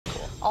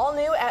All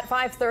new at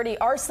 5:30,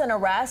 arson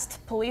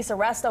arrest. Police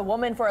arrest a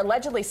woman for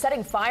allegedly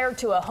setting fire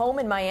to a home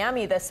in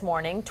Miami this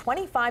morning.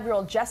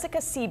 25-year-old Jessica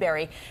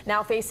Seabury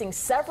now facing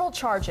several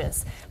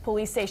charges.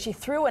 Police say she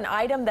threw an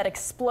item that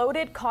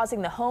exploded,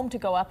 causing the home to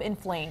go up in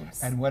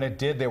flames. And when it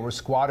did, there were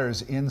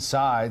squatters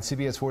inside.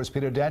 CBS 4's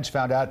Peter Dench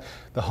found out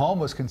the home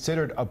was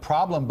considered a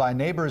problem by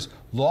neighbors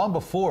long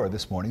before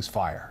this morning's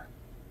fire.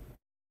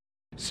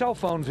 Cell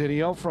phone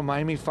video from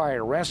Miami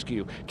Fire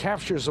Rescue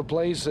captures a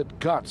blaze that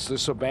guts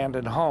this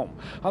abandoned home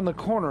on the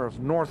corner of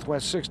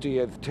Northwest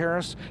 68th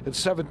Terrace at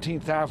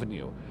 17th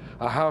Avenue,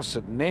 a house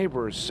that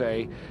neighbors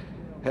say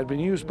had been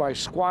used by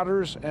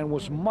squatters and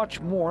was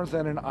much more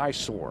than an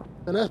eyesore.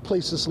 And that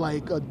place is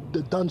like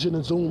the Dungeon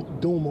of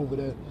Doom over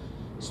there.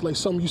 It's like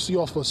something you see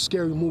off a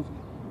scary movie.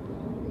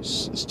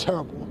 It's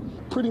terrible.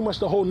 Pretty much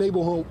the whole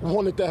neighborhood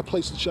wanted that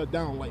place to shut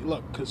down. Like,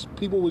 look, because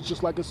people was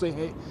just, like I say,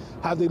 hey,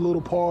 have their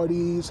little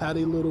parties, have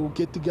their little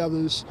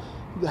get-togethers,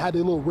 have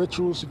their little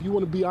rituals. If you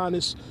want to be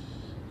honest,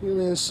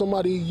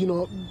 somebody,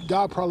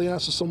 God probably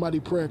answered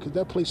somebody's prayer, because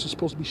that place is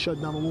supposed to be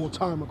shut down a long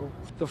time ago.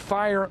 The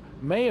fire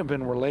may have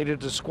been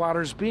related to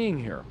squatters being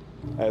here.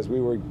 As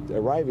we were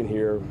arriving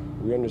here,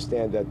 we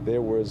understand that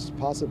there was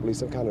possibly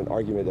some kind of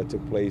argument that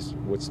took place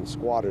with some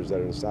squatters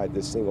that are inside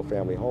this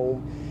single-family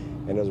home,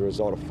 and as a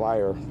result, a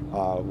fire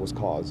was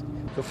caused.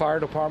 The fire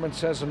department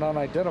says an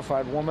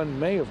unidentified woman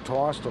may have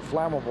tossed a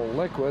flammable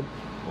liquid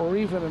or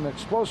even an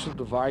explosive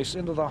device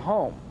into the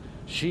home.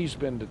 She's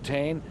been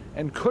detained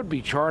and could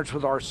be charged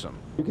with arson.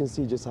 You can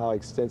see just how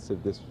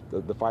extensive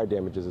the fire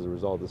damage is as a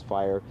result of this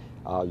fire.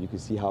 You can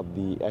see how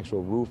the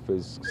actual roof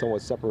is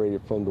somewhat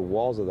separated from the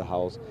walls of the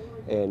house,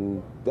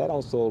 and that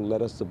also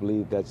led us to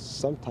believe that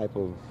some type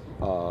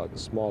of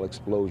small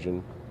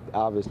explosion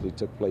obviously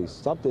took place.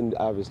 Something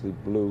obviously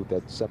blew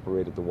that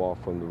separated the wall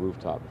from the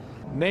rooftop.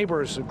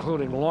 Neighbors,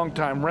 including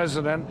longtime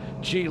resident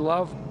G.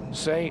 Love,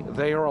 say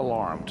they are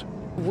alarmed.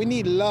 We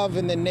need love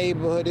in the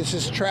neighborhood. This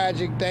is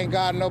tragic. Thank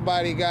God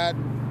nobody got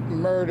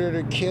murdered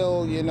or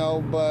killed,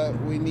 but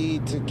we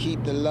need to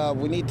keep the love.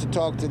 We need to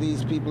talk to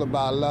these people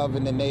about love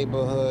in the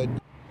neighborhood.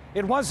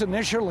 It was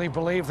initially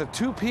believed that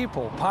two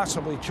people,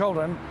 possibly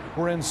children,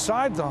 were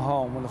inside the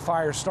home when the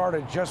fire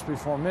started just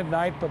before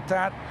midnight, but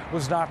that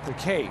was not the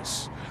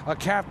case. A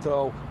cat,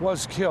 though,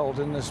 was killed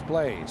in this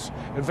blaze.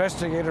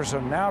 Investigators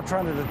are now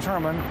trying to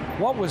determine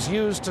what was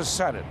used to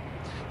set it.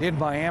 In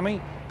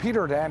Miami,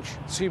 Peter Dench,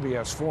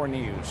 CBS 4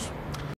 News.